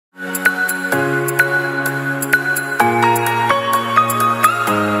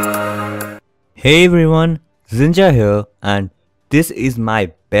Hey everyone, Zinja here, and this is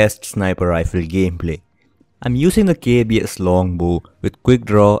my best sniper rifle gameplay. I'm using the KBS Longbow with quick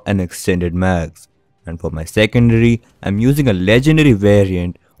draw and extended mags, and for my secondary, I'm using a legendary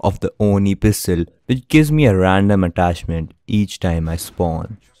variant of the Oni pistol which gives me a random attachment each time I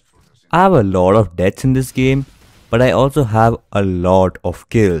spawn. I have a lot of deaths in this game, but I also have a lot of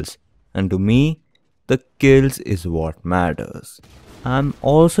kills, and to me, the kills is what matters. I'm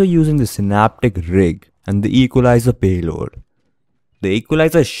also using the synaptic rig and the equalizer payload. The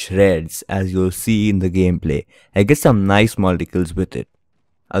equalizer shreds as you'll see in the gameplay. I get some nice multi-kills with it.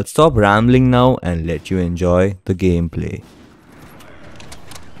 I'll stop rambling now and let you enjoy the gameplay.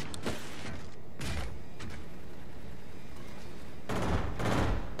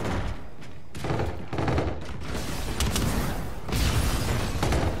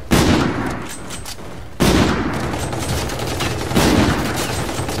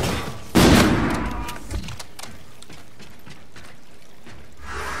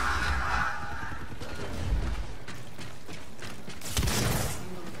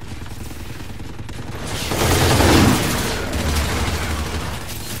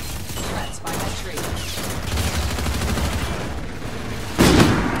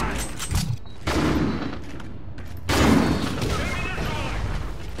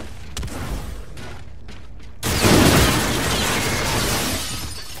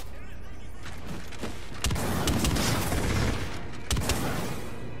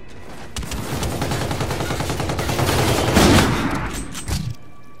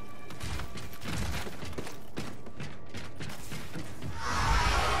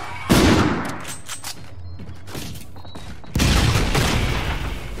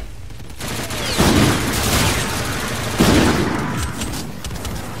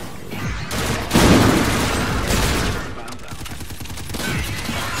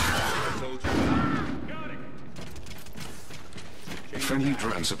 Friendly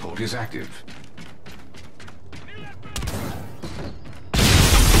drone support is active.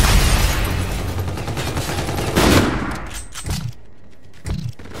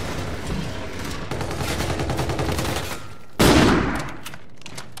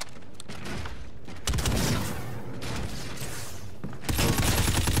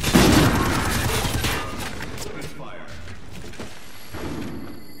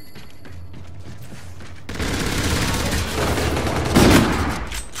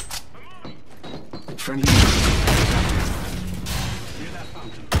 Friendly.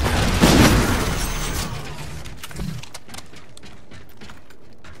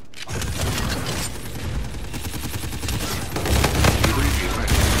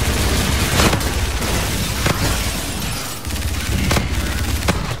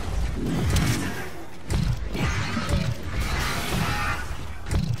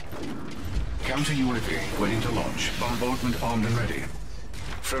 Counter UAV waiting to launch. Bombardment armed and ready.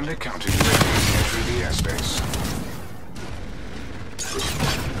 Friendly counter UAV entering the airspace.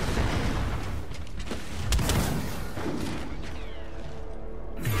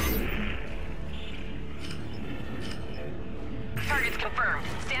 Targets confirmed.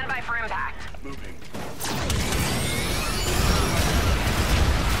 Stand by for impact. Moving.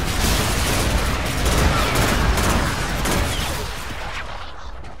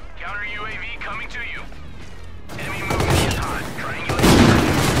 Counter UAV coming to you. Enemy movement is hot. Triangulate.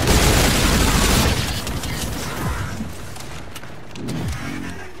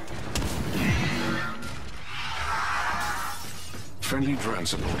 Friendly drone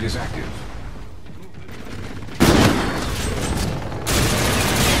support is active.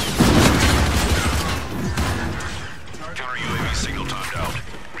 Counter UAV signal timed out.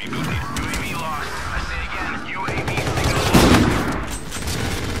 Rebooted. UAV lost. I say again, UAV signal lost.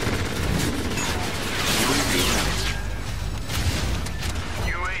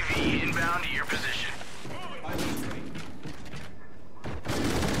 UAV inbound to your position.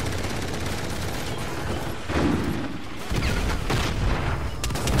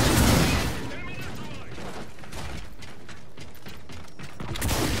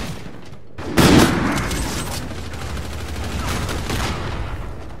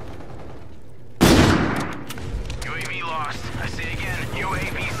 UAV lost. I say again,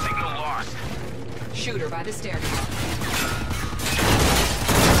 UAV signal lost. Shooter by the staircase.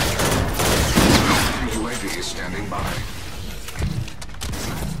 UAV is standing by.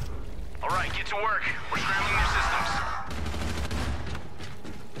 All right, get to work. We're scrambling your systems.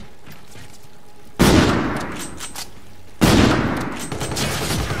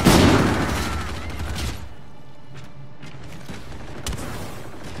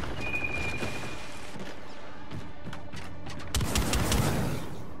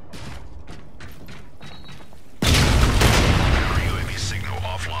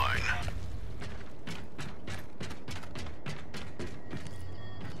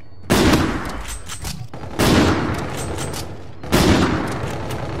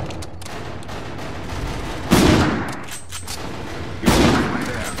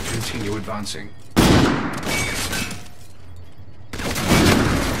 advancing.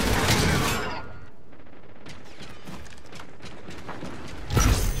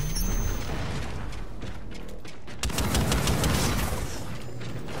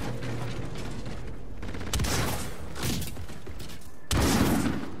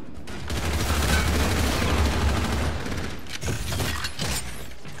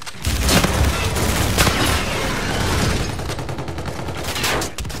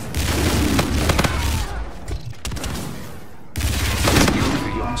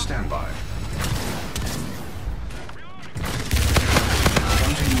 Standby.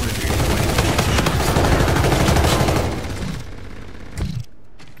 Counting UAV.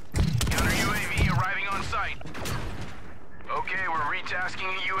 Counter UAV arriving on site. Okay, we're retasking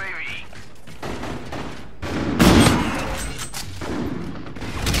a UAV.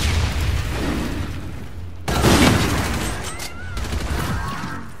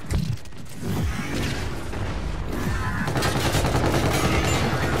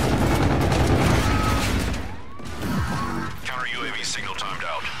 Signal timed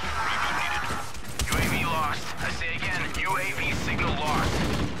out. Reboot needed. UAV lost. I say again, UAV signal lost.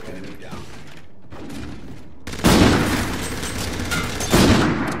 Enemy down.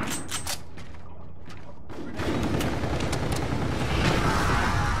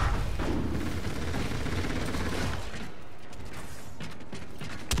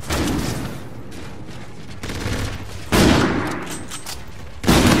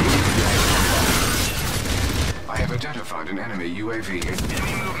 I have identified an enemy UAV.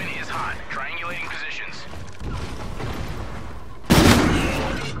 Enemy movement is hot. Triangulating positions.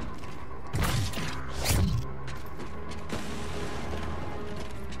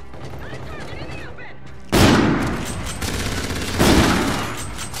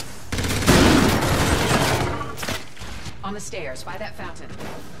 On the stairs, by that fountain.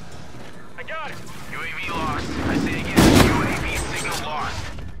 I got it. UAV lost. I say again, UAV signal lost.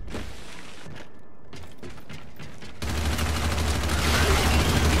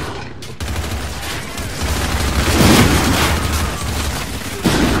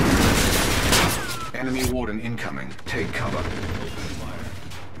 Enemy warden incoming. Take cover.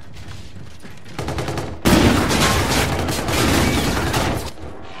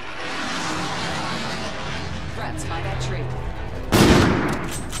 Threats by that tree.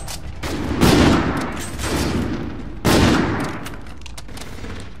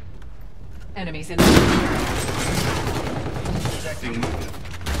 Enemies in the Detecting movement.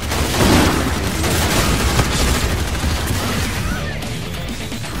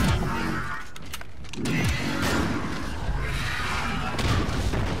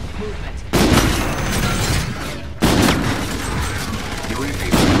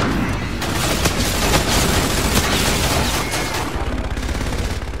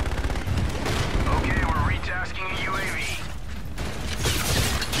 Okay, we're retasking a UAV.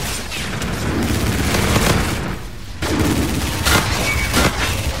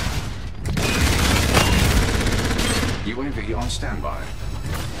 UAV on standby.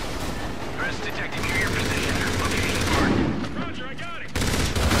 Threats detected near your position. Location marked. Roger, I got it.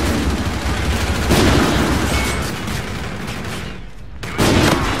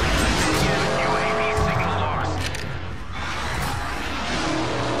 UAV signal lost.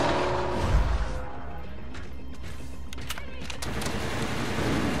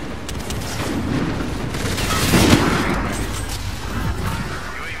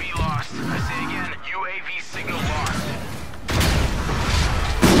 UAV lost. I say again, UAV signal lost.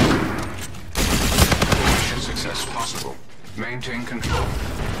 Mission success possible. Maintain control.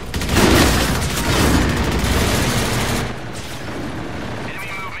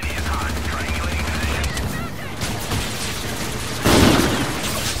 Enemy movement is hot. Triangulating positions.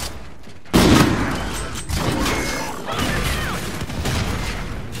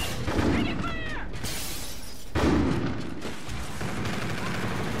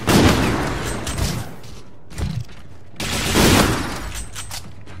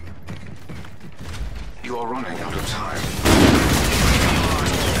 You are running out of time.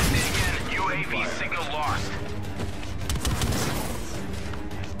 I say again, UAV signal lost.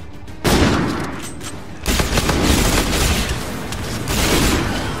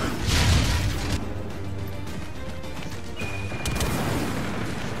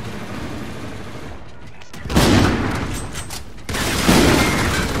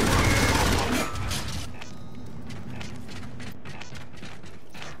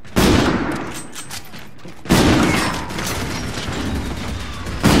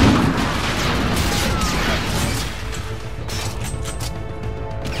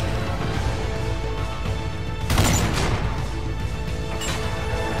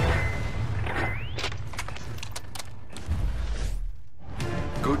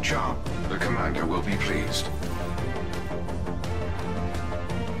 neutralized.